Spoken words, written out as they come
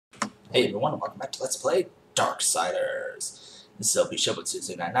Hey everyone, welcome back to Let's Play Darksiders. This is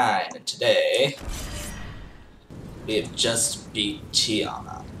LPShowboat0099, and today we have just beat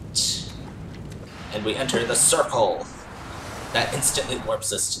Tiamat. And we enter the circle that instantly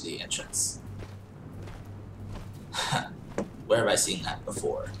warps us to the entrance. Where have I seen that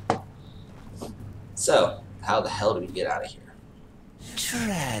before? So, how the hell do we get out of here?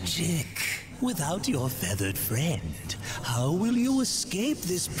 Tragic. Without your feathered friend, how will you escape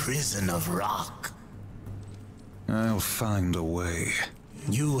this prison of rock? I'll find a way.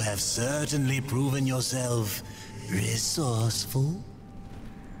 You have certainly proven yourself resourceful.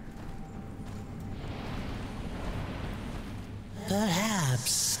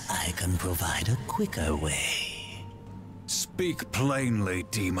 Perhaps I can provide a quicker way. Speak plainly,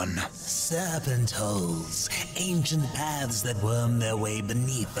 demon. Serpent holes, ancient paths that worm their way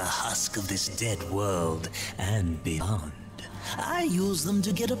beneath the husk of this dead world and beyond. I use them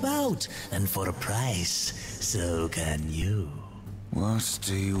to get about, and for a price, so can you. What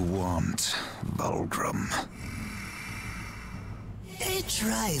do you want, Bulgrim? A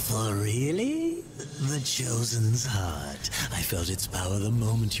trifle, really? The Chosen's heart. I felt its power the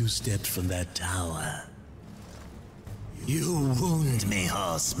moment you stepped from that tower. You wound me,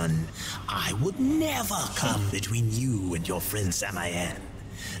 horseman. I would never come between you and your friend Samayan.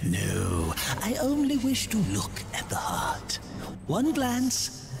 No, I only wish to look at the heart. One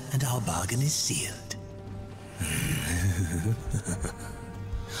glance, and our bargain is sealed.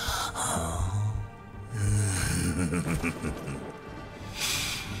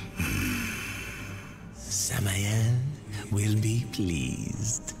 Samayan will be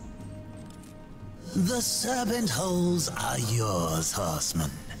pleased. The serpent holes are yours,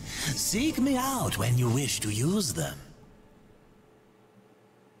 horseman. Seek me out when you wish to use them.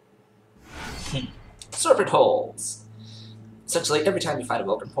 Serpent holes! Essentially, every time you find a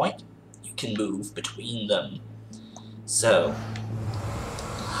broken point, you can move between them. So,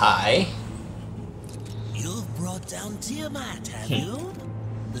 hi. You've brought down Tiamat, have you?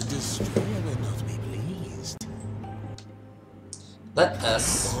 The destroyer will not be pleased. Let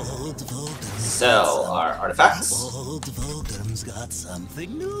us Old Vulcan's sell our artifacts. Old Vulcan's got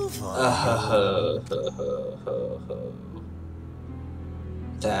something new for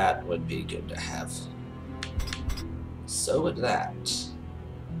That would be good to have. So would that.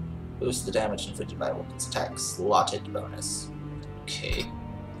 Boost the damage inflicted by a weapon's attack. Slotted bonus. Okay.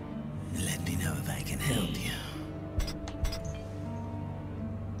 Let me know if I can help you.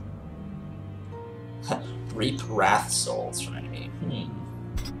 Reap wrath souls from enemy.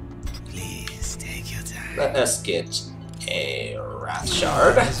 Please take your time. Let us get a wrath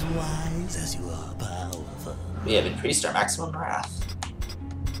shard. As wise as you are powerful. We have increased our maximum wrath.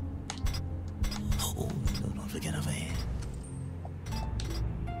 Oh, don't forget over here.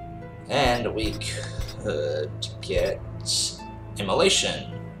 And we could get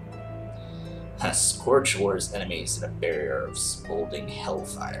immolation. Scorch wars enemies in a barrier of smoldering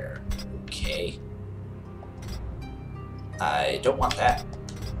hellfire. Okay. I don't want that.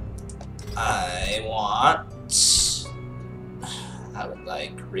 I would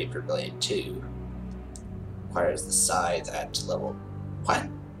like Reaper Blade 2. Requires the scythe at level. What?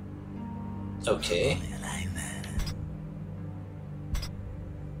 Okay.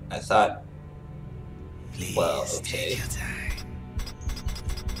 I thought. Please Well, okay. take your time.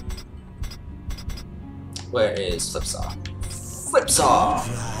 Where is Flipsaw? Flipsaw!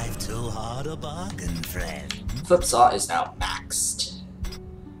 Drive too hard a bargain, friend. Flipsaw is now maxed.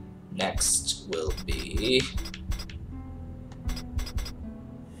 Next will be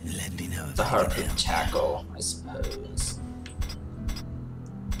Let me know if the I can harpoon help. tackle, I suppose.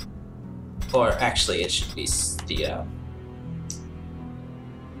 Or actually, it should be the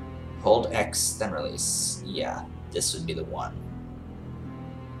hold X, then release. Yeah, this would be the one.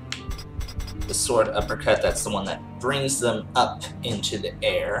 The sword uppercut, that's the one that brings them up into the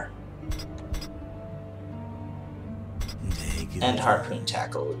air. Take it And away. harpoon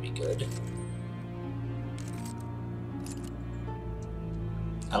tackle would be good.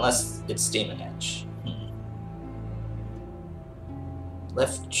 Unless it's Demon Edge.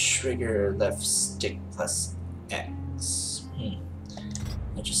 Left trigger, left stick plus X.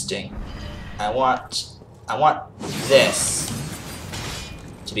 Interesting. I want this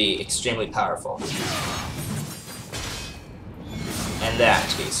to be extremely powerful. And that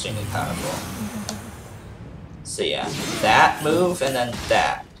to be extremely powerful. So yeah, that move and then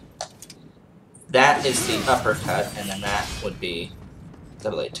that. That is the uppercut, and then that would be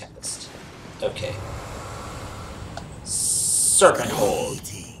Double-A Tempest. Okay. Serpent Hold.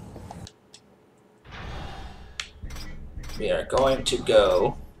 We are going to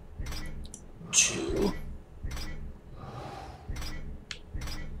go to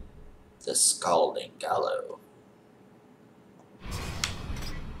the Scalding Gallows.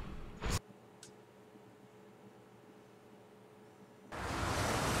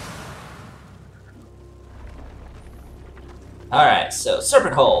 Alright, so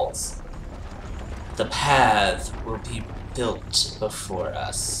Serpent Holes. The path will be built before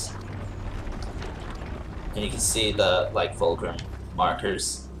us. And you can see the, like, fulcrum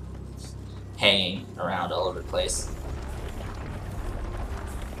markers hanging around all over the place.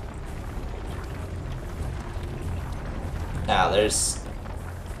 Now, there's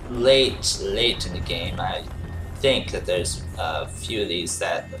late in the game, I think that there's a few of these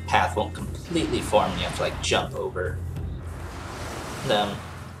that the path won't completely form. You have to, like, jump over them.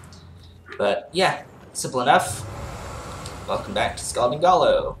 But yeah, simple enough. Welcome back to Scalding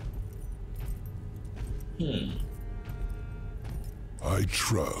Gallows. I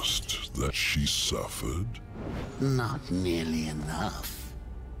trust that she suffered. Not nearly enough.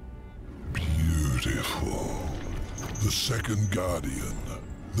 Beautiful. The second guardian,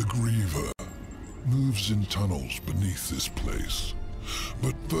 the Griever, moves in tunnels beneath this place.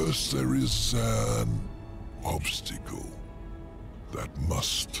 But first there is an obstacle that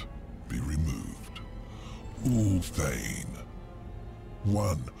must be removed. Ulthane,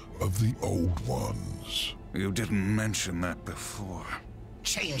 one of the Old Ones. You didn't mention that before.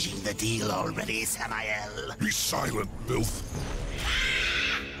 Changing the deal already, Samael. Be silent, filth.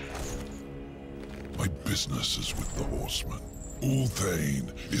 My business is with the Horseman.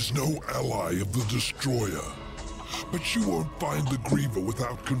 Ulthane is no ally of the Destroyer. But you won't find the Griever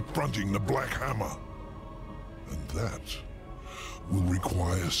without confronting the Black Hammer. And that will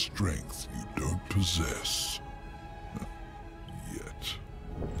require strength you don't possess. Yet.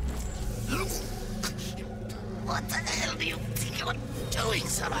 What the hell do you think you're doing,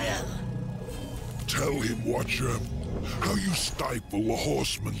 Samael? Tell him, Watcher, how you stifle the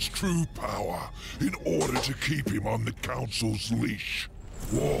Horseman's true power in order to keep him on the Council's leash.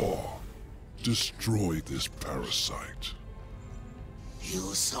 War. Destroy this parasite.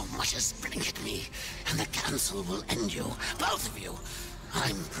 You so much as blink at me, and the Council will end you, both of you.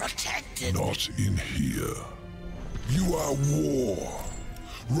 I'm protected. Not in here. You are War,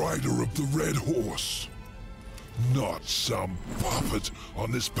 rider of the Red Horse. Not some puppet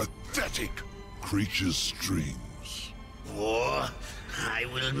on this pathetic creature's strings. War, I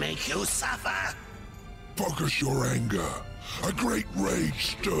will make you suffer. Focus your anger. A great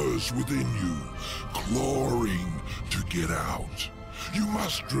rage stirs within you, clawing to get out. You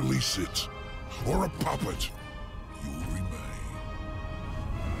must release it, or a puppet you'll remain.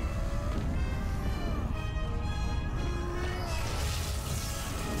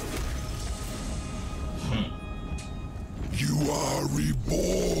 You are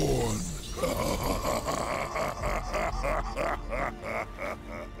reborn.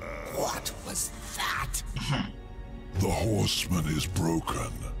 What was that? The Horseman is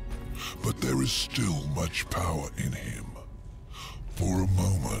broken, but there is still much power in him. For a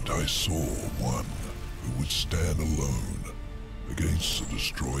moment I saw one who would stand alone against the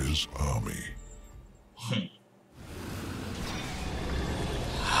Destroyer's army.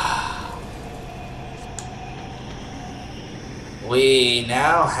 We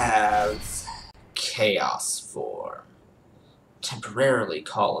now have Chaos Form. Temporarily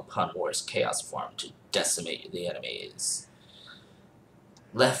call upon War's Chaos Form to decimate the enemies.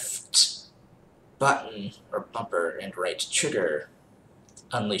 Left button or bumper and right trigger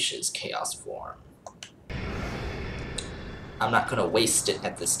unleashes Chaos Form. I'm not going to waste it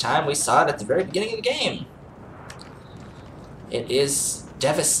at this time. We saw it at the very beginning of the game. It is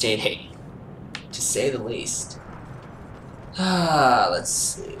devastating, to say the least. Let's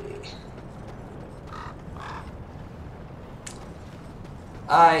see.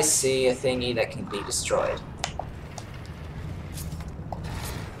 I see a thingy that can be destroyed.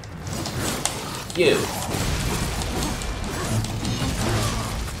 You.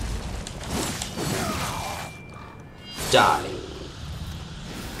 Die.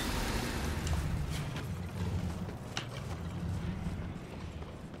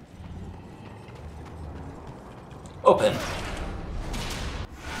 Open.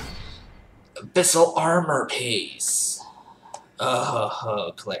 Abyssal Armor piece.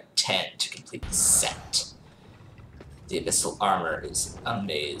 Oh, collect 10 to complete the set. The Abyssal Armor is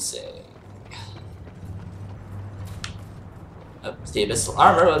amazing. The Abyssal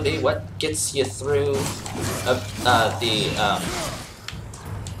Armor will be what gets you through the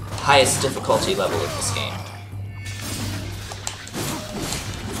highest difficulty level of this game.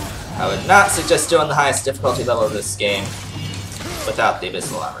 I would not suggest doing the highest difficulty level of this game without the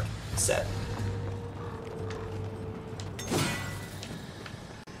Abyssal Armor set.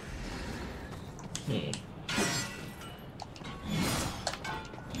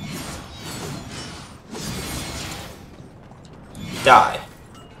 Die.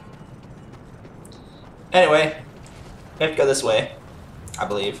 Anyway, we have to go this way, I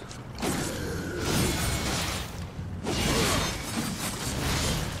believe.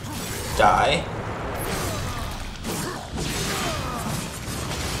 Die.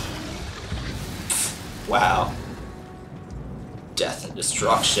 Wow. Death and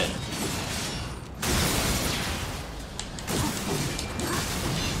destruction.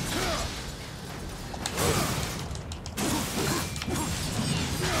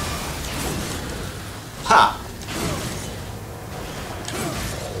 Ha!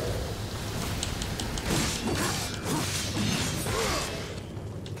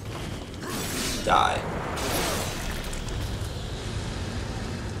 Die.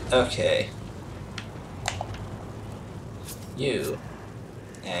 Okay. You.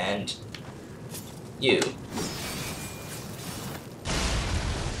 And you.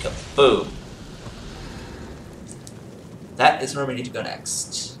 Kaboom. That is where we need to go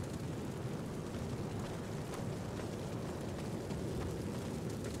next.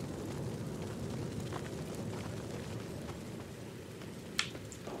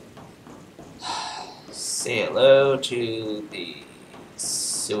 Say hello to the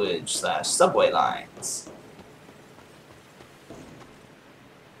sewage/subway lines.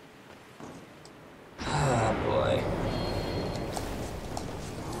 Oh boy.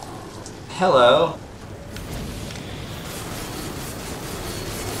 Hello.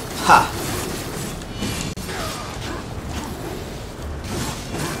 Ha!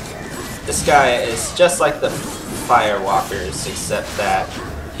 This guy is just like the Firewalkers, except that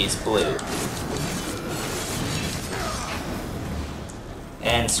he's blue.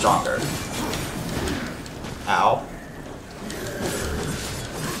 And stronger. Ow.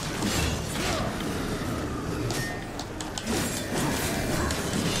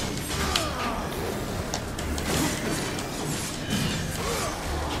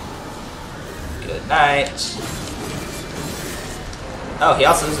 Good night. Oh, he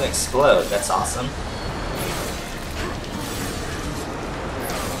also doesn't explode. That's awesome.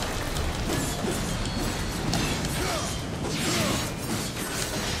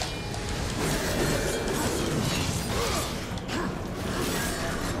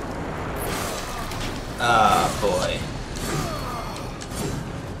 Oh boy.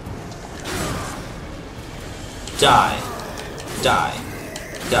 Die. Die.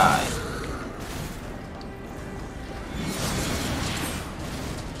 Die.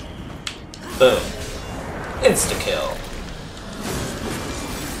 Boom. Insta-kill.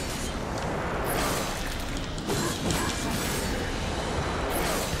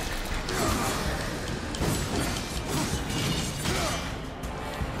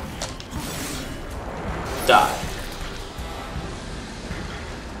 Die.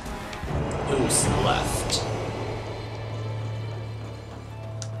 Who's left?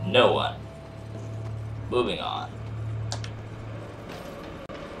 No one. Moving on.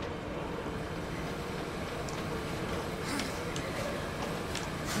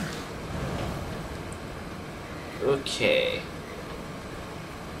 Okay.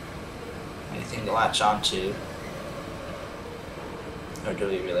 Anything to latch onto? Or do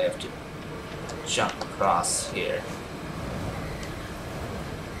we really have to jump across here?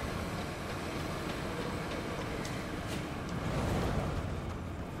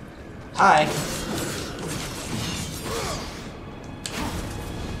 Hi.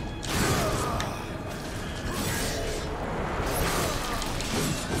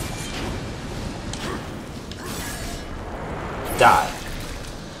 Die.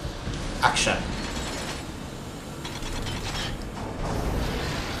 Action.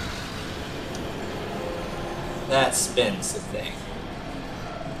 That spins the thing.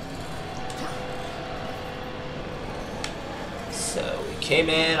 So we came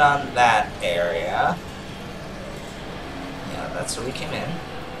in on that area. Yeah, that's where we came in.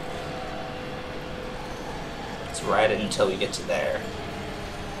 Let's ride it until we get to there.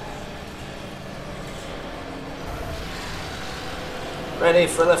 Ready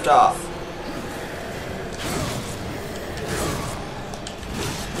for liftoff.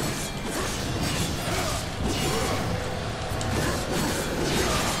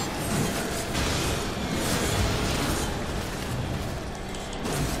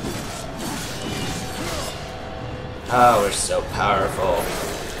 Oh, we're so powerful.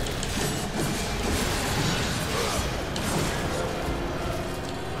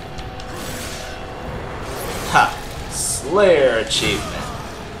 Ha! Slayer achievement.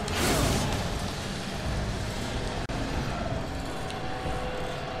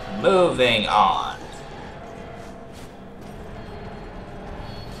 Moving on.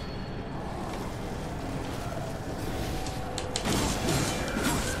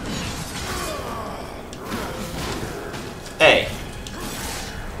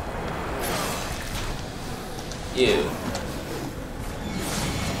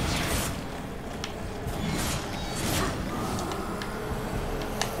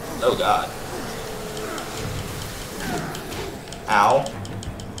 Oh god. Ow.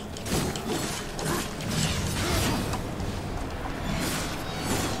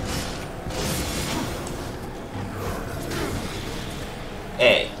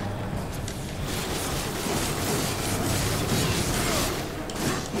 A.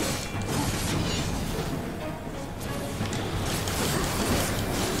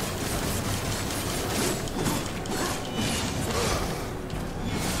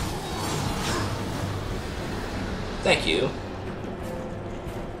 Thank you.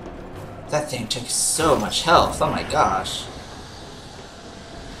 That thing took so much health, oh my gosh.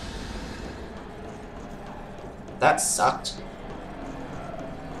 That sucked.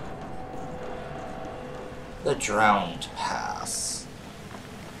 The Drowned Pass.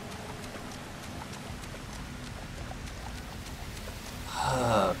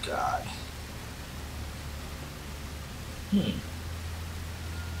 Oh god.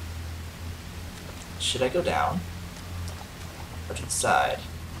 Should I go down? Or to the side?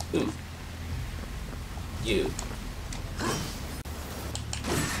 Ooh. You.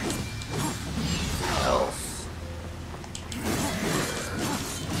 Elf.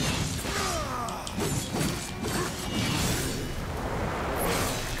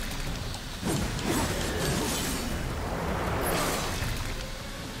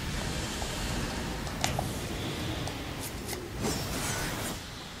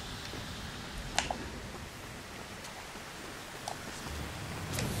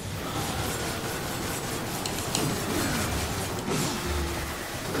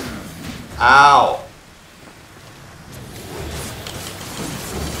 Ow!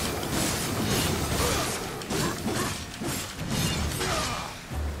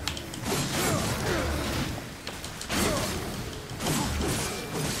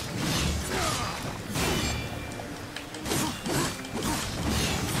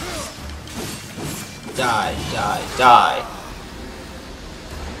 Die, die, die.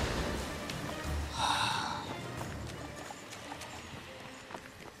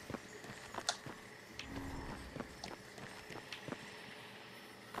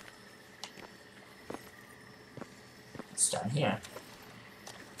 It's down here.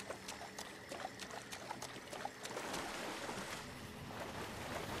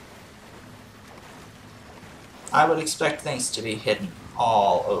 I would expect things to be hidden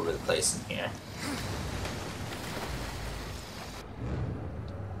all over the place in here.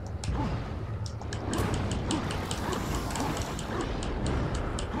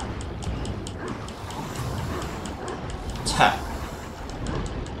 Ha.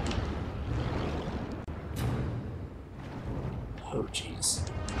 Oh, jeez.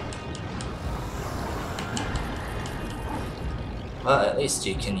 Well, at least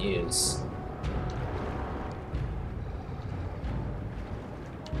you can use...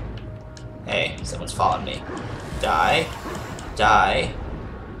 Hey, someone's following me. Die. Die.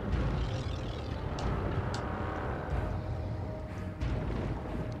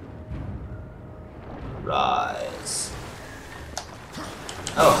 Rise.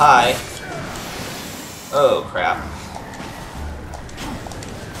 Oh, hi. Oh, crap.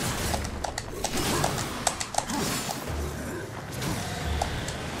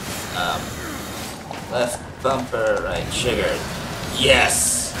 Left bumper, right trigger.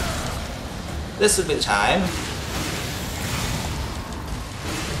 Yes! This would be the time.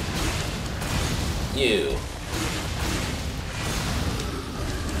 You.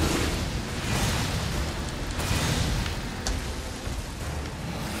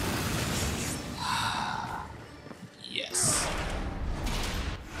 Yes.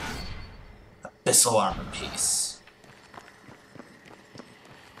 Abyssal armor piece.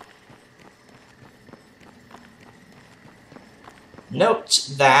 Note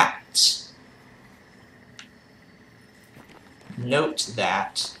that. Note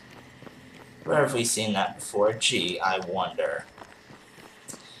that. Where have we seen that before? Gee, I wonder.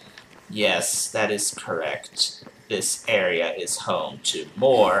 Yes, that is correct. This area is home to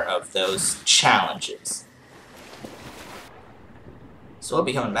more of those challenges. So we'll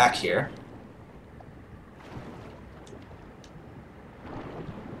be coming back here.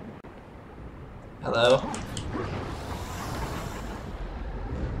 Hello?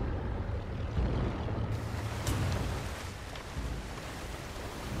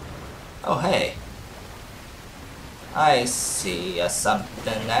 Oh, hey. I see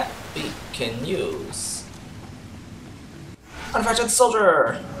something that we can use. Manufactured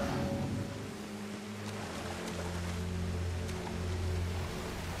soldier!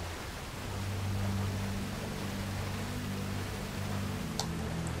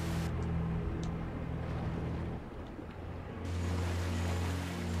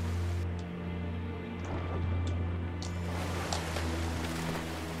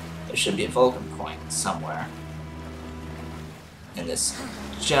 There should be a Vulcan point somewhere in this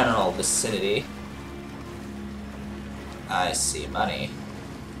general vicinity. I see money.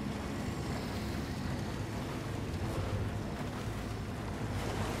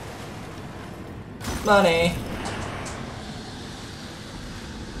 Money!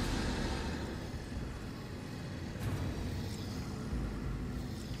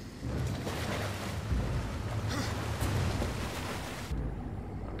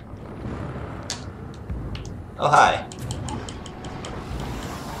 Oh, hi.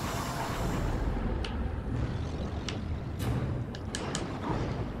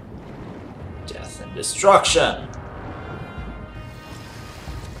 Death and destruction!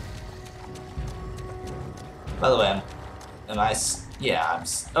 By the way,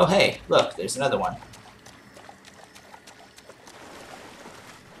 oh hey, look, there's another one.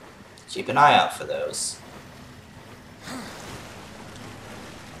 Keep an eye out for those.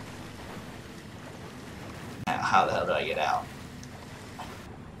 Now, how the hell do I get out?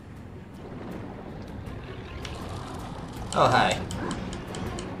 Oh, hi.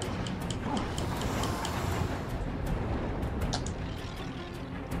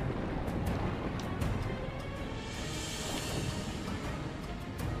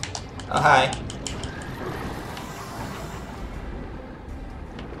 Oh, hi.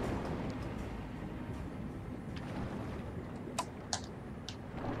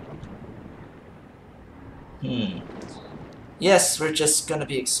 Yes, we're just gonna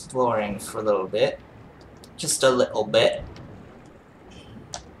be exploring for a little bit. Just a little bit.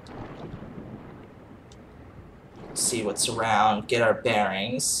 See what's around, get our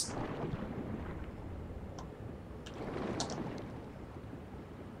bearings.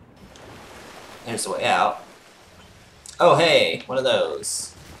 There's a way out. Oh hey, one of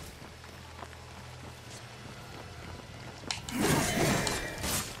those.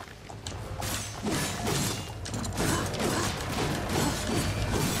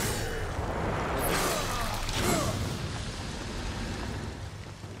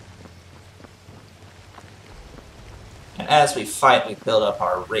 And as we fight, we build up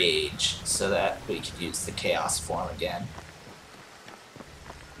our rage so that we can use the chaos form again.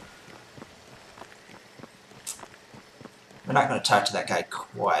 We're not going to talk to that guy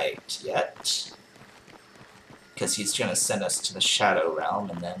quite yet, because he's going to send us to the Shadow Realm,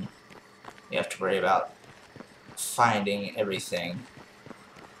 and then we have to worry about finding everything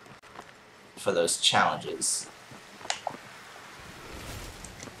for those challenges.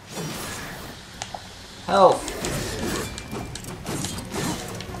 Health!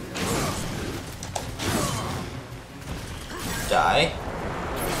 Die.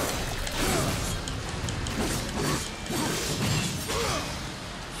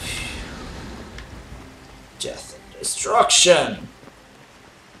 Death and destruction!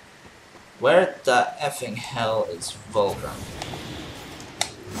 Where the effing hell is Vulcan?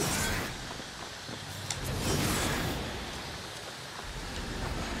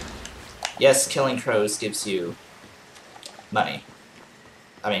 Yes, killing crows gives you money.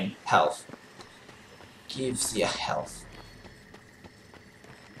 I mean, health. Gives you health.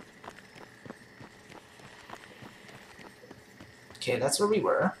 Okay, that's where we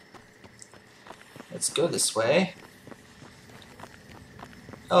were. Let's go this way.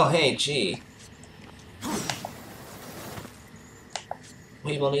 Oh, hey, gee.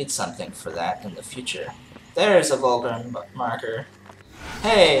 We will need something for that in the future. There's a Vulcan marker.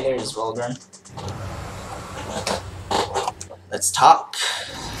 Hey, there's Vulcan. Let's talk.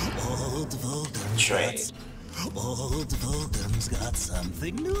 Old Vulcan Trade. Old Vulcan's got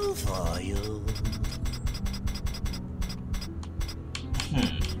something new for you.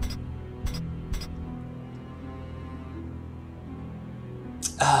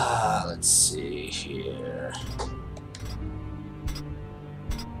 Let's see here.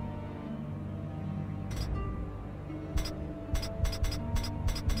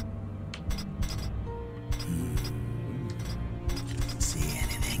 See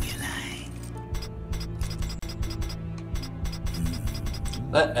anything you like?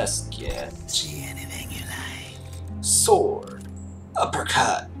 Let us get See anything you like? sword,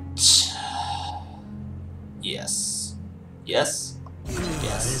 uppercut. Yes. Yes. You are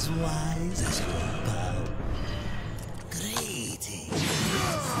Yes. as wise as your power. Greetings.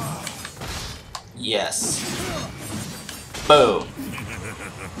 Yes. Boom.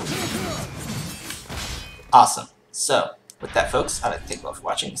 Awesome. So, with that, folks, I'd like to thank you all for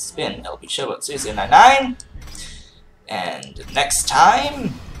watching. This has been LPShowboat0099. And next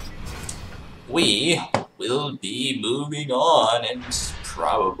time, we will be moving on and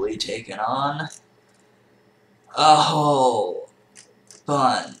probably taking on a whole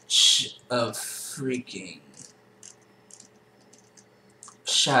bunch of freaking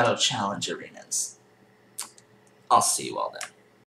Shadow Challenge arenas. I'll see you all then.